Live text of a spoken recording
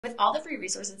With all the free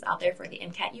resources out there for the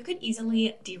MCAT, you could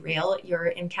easily derail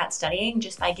your MCAT studying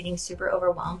just by getting super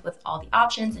overwhelmed with all the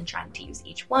options and trying to use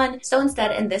each one. So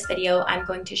instead, in this video, I'm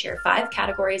going to share 5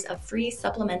 categories of free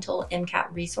supplemental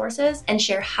MCAT resources and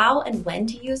share how and when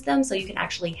to use them so you can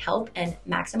actually help and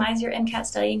maximize your MCAT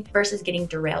studying versus getting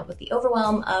derailed with the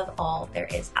overwhelm of all there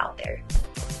is out there.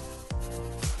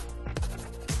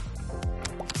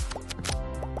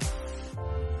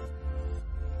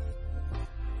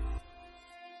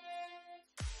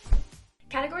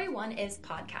 Category 1 is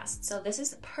podcasts. So this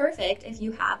is perfect if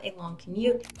you have a long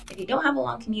commute. If you don't have a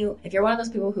long commute, if you're one of those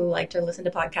people who like to listen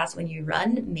to podcasts when you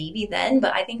run, maybe then.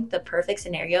 But I think the perfect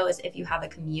scenario is if you have a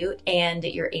commute and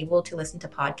you're able to listen to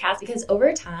podcasts, because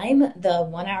over time, the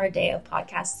 1 hour a day of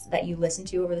podcasts that you listen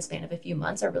to over the span of a few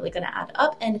months are really going to add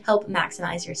up and help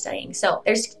maximize your studying. So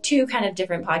there's 2 kind of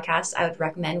different podcasts I would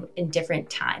recommend in different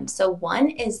times. So one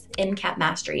is MCAT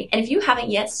Mastery. And if you haven't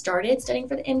yet started studying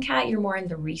for the MCAT, you're more in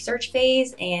the research phase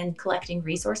and collecting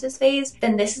resources phase,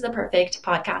 then this is the perfect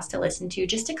podcast to listen to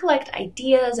just to collect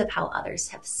ideas of how others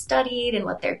have studied and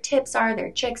what their tips are, their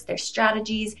tricks, their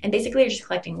strategies. And basically you're just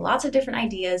collecting lots of different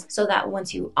ideas so that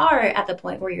once you are at the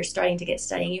point where you're starting to get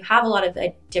studying, you have a lot of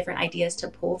different ideas to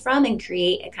pull from and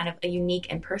create a kind of a unique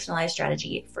and personalized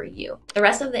strategy for you. The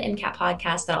rest of the MCAT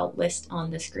podcasts that I'll list on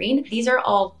the screen, these are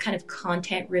all kind of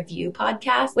content review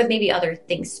podcasts with maybe other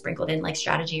things sprinkled in like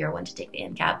strategy or when to take the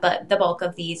MCAT, but the bulk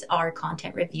of these are content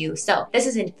review. So this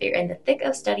is if you're in the thick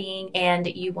of studying and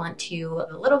you want to do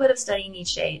a little bit of studying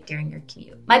each day during your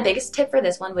commute. My biggest tip for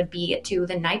this one would be to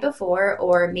the night before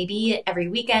or maybe every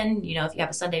weekend, you know, if you have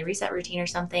a Sunday reset routine or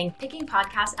something, picking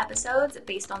podcast episodes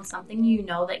based on something you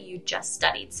know that you just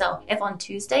studied. So if on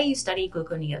Tuesday you study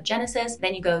gluconeogenesis,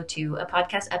 then you go to a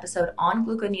podcast episode on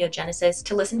gluconeogenesis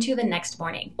to listen to the next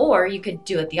morning. Or you could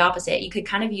do it the opposite. You could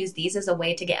kind of use these as a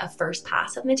way to get a first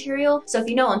pass of material. So if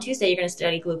you know on Tuesday you're going to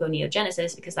study gluconeogenesis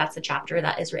because that's the chapter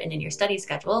that is written in your study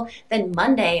schedule, then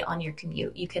Monday on your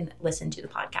commute, you can listen to the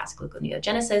podcast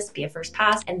Gluconeogenesis, be a first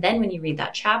pass. And then when you read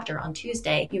that chapter on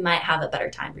Tuesday, you might have a better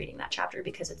time reading that chapter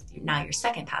because it's now your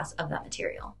second pass of that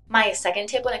material. My second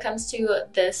tip when it comes to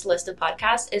this list of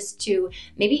podcasts is to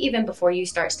maybe even before you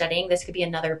start studying, this could be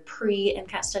another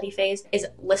pre-MCAT study phase, is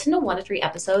listen to 1 to 3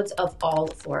 episodes of all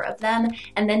 4 of them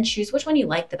and then choose which one you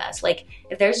like the best. Like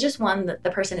if there's just one that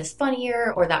the person is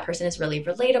funnier or that person is really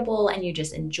relatable and you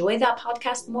just enjoy that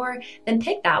podcast more, then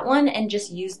pick that one and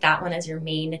just use that one as your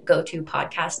main go-to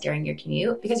podcast during your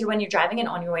commute. Because when you're driving and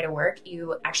on your way to work,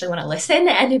 you actually want to listen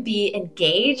and be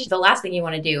engaged. The last thing you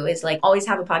want to do is like always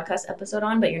have a podcast episode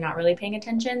on, but you're not really paying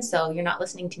attention. So you're not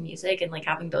listening to music and like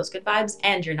having those good vibes,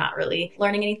 and you're not really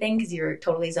learning anything because you're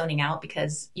totally zoning out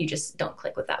because you just don't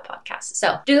click with that podcast.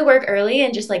 So do the work early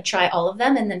and just like try all of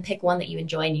them and then pick one that you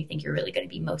enjoy and you think you're really going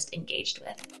to be most engaged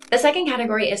with. The second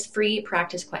category is free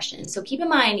practice questions. So keep in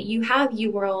mind, you have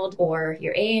UWorld or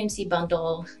your AAMC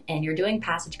bundle and you're doing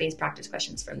passage-based practice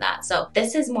questions from that. So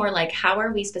this is more like, how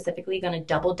are we specifically going to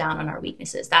double down on our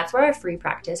weaknesses? That's where our free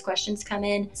practice questions come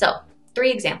in. So 3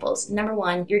 examples. Number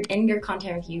 1, you're in your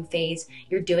content review phase.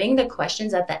 You're doing the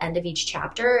questions at the end of each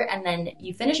chapter, and then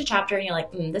you finish a chapter and you're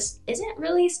like, this isn't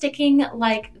really sticking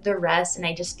like the rest, and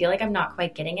I just feel like I'm not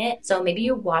quite getting it. So maybe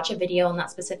you watch a video on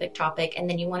that specific topic, and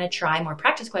then you want to try more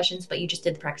practice questions, but you just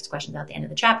did the practice questions at the end of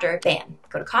the chapter. Bam.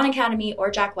 Go to Khan Academy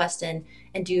or Jack Weston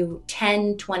and do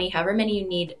 10, 20, however many you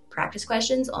need practice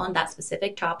questions on that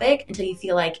specific topic until you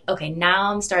feel like, okay,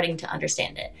 now I'm starting to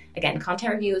understand it. Again,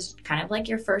 content review is kind of like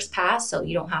your first pass, so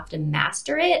you don't have to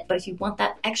master it, but if you want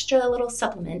that extra little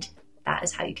supplement, that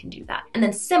is how you can do that. And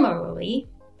then similarly,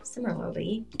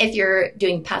 if you're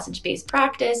doing passage-based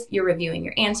practice, you're reviewing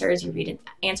your answers, you read an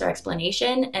answer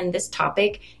explanation, and this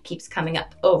topic keeps coming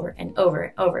up over and over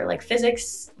and over, like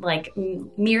physics, like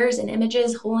mirrors and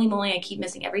images. Holy moly, I keep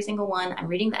missing every single one. I'm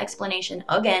reading the explanation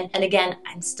again and again.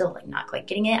 I'm still like not quite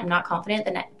getting it. I'm not confident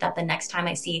that the next time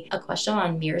I see a question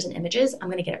on mirrors and images, I'm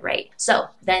gonna get it right. So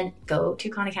then go to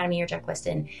Khan Academy or Jack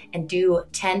Weston and do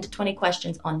 10 to 20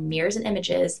 questions on mirrors and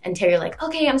images until you're like,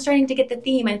 okay, I'm starting to get the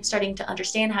theme. I'm starting to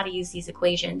understand how to use these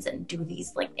equations and do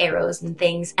these like arrows and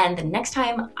things. And the next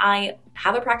time I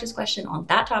have a practice question on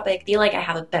that topic, feel like I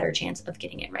have a better chance of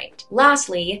getting it right.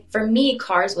 Lastly, for me,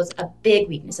 cars was a big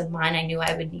weakness of mine. I knew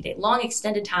I would need a long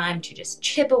extended time to just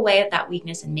chip away at that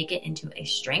weakness and make it into a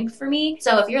strength for me.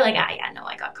 So if you're like, yeah, no,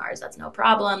 I got cars, that's no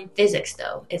problem. Physics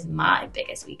though is my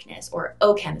biggest weakness, or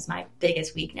OChem is my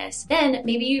biggest weakness. Then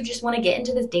maybe you just want to get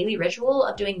into this daily ritual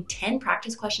of doing 10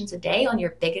 practice questions a day on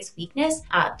your biggest weakness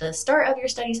at the start of your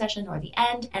study session or the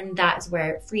end. And that is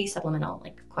where free supplemental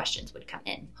like questions would come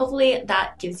in. Hopefully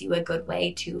that gives you a good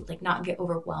way to like not get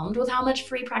overwhelmed with how much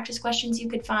free practice questions you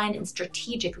could find and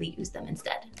strategically use them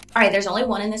instead. All right, there's only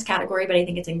one in this category, but I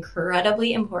think it's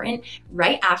incredibly important.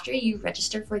 Right after you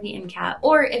register for the MCAT,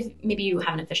 or if maybe you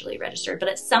haven't officially registered, but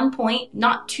at some point,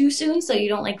 not too soon, so you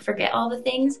don't like forget all the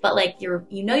things, but like you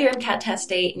know your MCAT test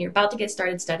date and you're about to get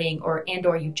started studying, or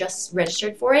you just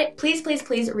registered for it, please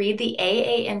read the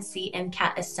AAMC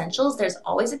MCAT Essentials. There's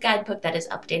always a guidebook that is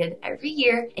updated every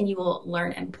year, and you will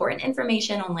learn important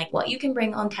information on like what you can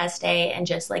bring on test day and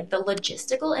just like the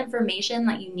logistical information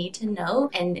that you need to know.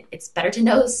 And it's better to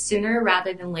know sooner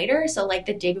rather than later. So like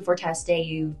the day before test day,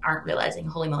 you aren't realizing,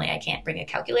 holy moly, I can't bring a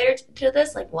calculator to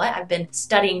this. Like what? I've been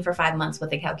studying for 5 months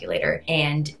with a calculator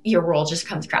and your roll just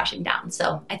comes crashing down.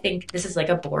 So I think this is like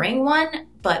a boring one,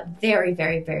 but very,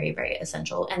 very, very, very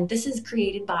essential. And this is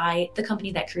created by the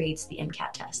company that creates the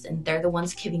MCAT test. And they're the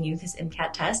ones giving you this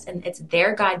MCAT test. And it's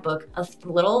their guidebook of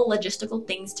little logistical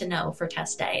things to know for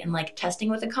test day and like testing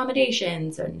with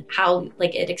accommodations and how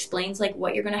like it explains like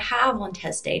what you're going to have on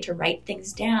test day to write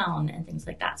things down and things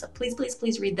like that. So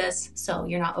please read this so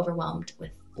you're not overwhelmed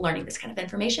with learning this kind of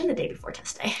information the day before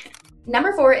test day.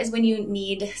 Number 4 is when you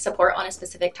need support on a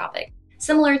specific topic.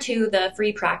 Similar to the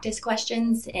free practice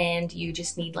questions, and you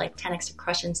just need like 10 extra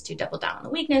questions to double down on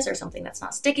the weakness or something that's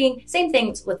not sticking. Same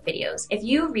things with videos. If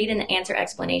you read an answer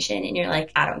explanation and you're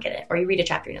like, I don't get it, or you read a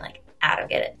chapter and you're like, I don't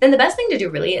get it, then the best thing to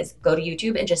do really is go to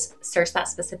YouTube and just search that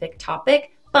specific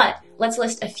topic. But let's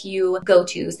list a few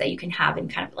go-tos that you can have in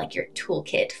kind of like your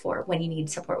toolkit for when you need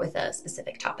support with a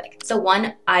specific topic. So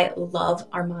one, I love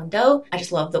Armando. I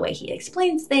just love the way he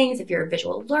explains things. If you're a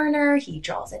visual learner, he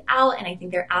draws it out, and I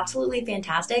think they're absolutely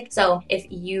fantastic. So if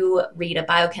you read a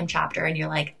biochem chapter and you're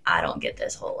like, I don't get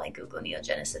this whole like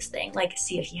gluconeogenesis thing, like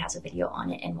see if he has a video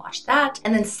on it and watch that.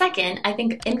 And then second, I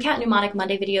think MCAT Mnemonic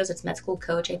Monday videos, it's Med School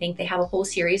Coach. I think they have a whole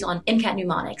series on MCAT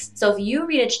mnemonics. So if you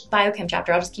read a biochem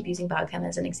chapter, I'll just keep using biochem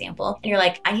as an example, and you're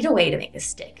like, I need a way to make this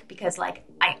stick because like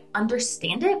I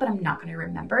understand it, but I'm not going to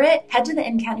remember it. Head to the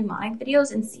MCAT mnemonic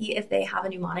videos and see if they have a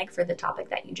mnemonic for the topic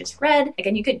that you just read.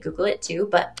 Again, you could Google it too,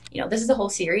 but you know, this is a whole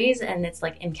series and it's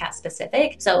like MCAT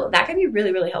specific. So that can be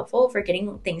really, really helpful for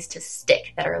getting things to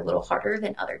stick that are a little harder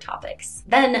than other topics.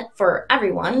 Then for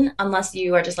everyone, unless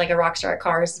you are just like a rock star at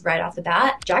cars right off the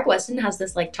bat, Jack Weston has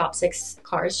this like top 6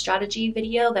 cars strategy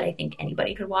video that I think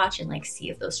anybody could watch and like see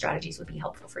if those strategies would be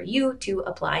helpful for you to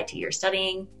apply to your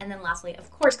studying. And then lastly, of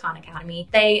course, Khan Academy.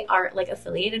 They are like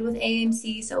affiliated with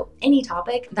AAMC. So any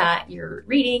topic that you're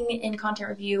reading in content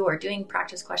review or doing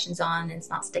practice questions on and it's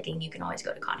not sticking, you can always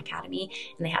go to Khan Academy,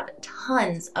 and they have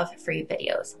tons of free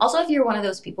videos. Also, if you're one of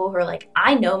those people who are like,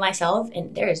 I know myself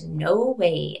and there is no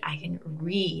way I can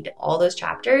read all those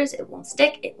chapters, it won't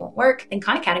stick, it won't work, then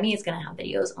Khan Academy is going to have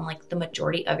videos on like the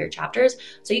majority of your chapters.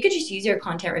 So you could just use your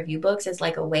content review books as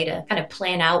like a way to kind of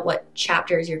plan out what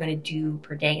chapters you're going to do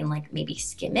per day and like maybe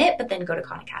skim it, but then go to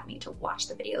Khan Academy to watch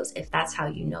the videos if that's how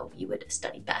you know you would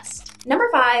study best. Number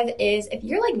 5 is if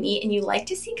you're like me and you like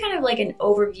to see kind of like an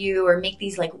overview or make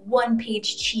these like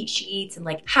one-page cheat sheets and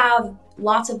like have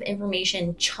lots of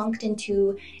information chunked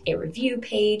into a review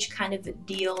page kind of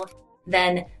deal,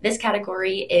 then this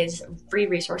category is free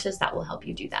resources that will help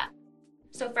you do that.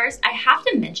 So first, I have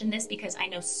to mention this because I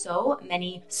know so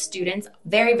many students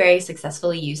very, very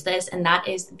successfully use this, and that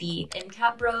is the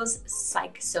MCAT Bros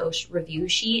Psych Soc review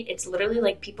sheet. It's literally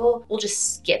like people will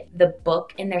just skip the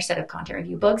book in their set of content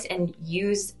review books and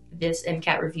use this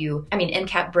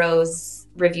MCAT Bros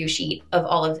review sheet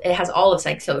of it has all of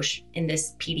Psych Soc in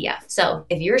this PDF. So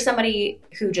if you're somebody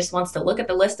who just wants to look at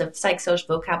the list of Psych Soc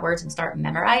vocab words and start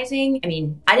memorizing, I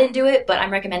mean, I didn't do it, but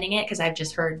I'm recommending it because I've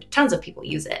just heard tons of people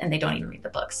use it and they don't even read the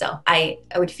book. So I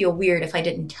would feel weird if I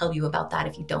didn't tell you about that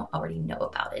if you don't already know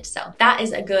about it. So that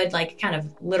is a good like kind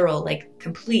of literal like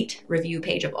complete review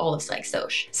page of all of Psych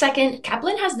Soc. Second,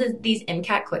 Kaplan has these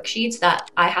MCAT quick sheets that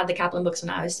I had the Kaplan books when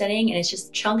I was studying, and it's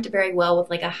just chunked very well with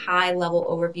like a high level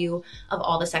overview of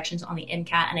all the sections on the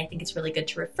MCAT, and I think it's really good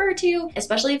to refer to,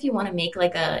 especially if you want to make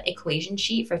like a equation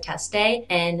sheet for test day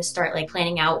and start like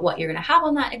planning out what you're going to have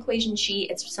on that equation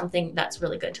sheet. It's something that's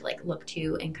really good to like look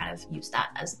to and kind of use that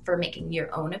as for making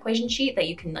your own equation sheet that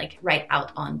you can like write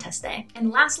out on test day. And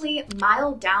lastly,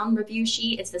 Mile Down review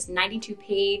sheet. It's this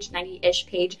 90-ish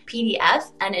page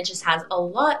PDF, and it just has a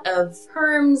lot of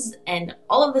terms and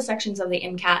all of the sections of the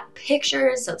MCAT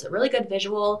pictures, so it's a really good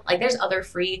visual. Like there's other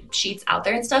free sheets out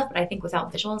there and stuff, but I think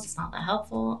without visuals, it's not that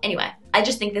helpful. Anyway, I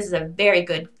just think this is a very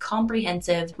good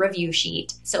comprehensive review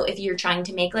sheet. So if you're trying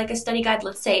to make like a study guide,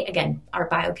 let's say, again, our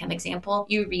biochem example,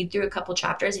 you read through a couple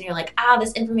chapters and you're like,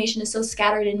 this information is so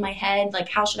scattered in my head. Like,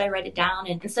 how should I write it down?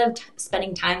 And instead of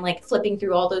spending time like flipping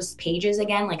through all those pages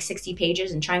again, like 60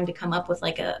 pages, and trying to come up with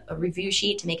like a review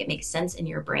sheet to make it make sense in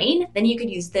your brain, then you could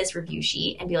use this review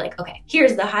sheet and be like, okay,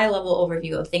 here's the high level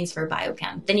overview of things for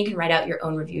biochem. Then you can write out your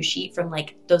own review sheet from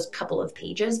like those couple of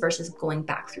pages versus going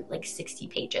back through like 60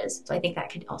 pages. So I think that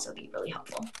could also be really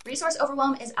helpful. Resource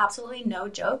overwhelm is absolutely no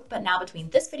joke, but now between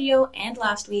this video and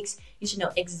last week's, you should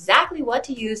know exactly what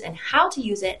to use and how to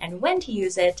use it and when to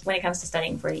use it when it comes to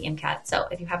studying for the MCAT. So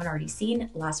if you haven't already seen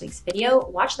last week's video,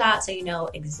 watch that so you know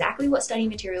exactly what study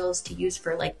materials to use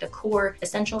for like the core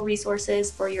essential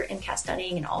resources for your MCAT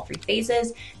studying in all 3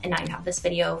 phases. And now you have this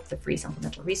video, the free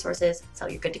supplemental resources. So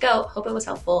you're good to go. Hope it was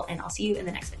helpful, and I'll see you in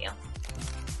the next video.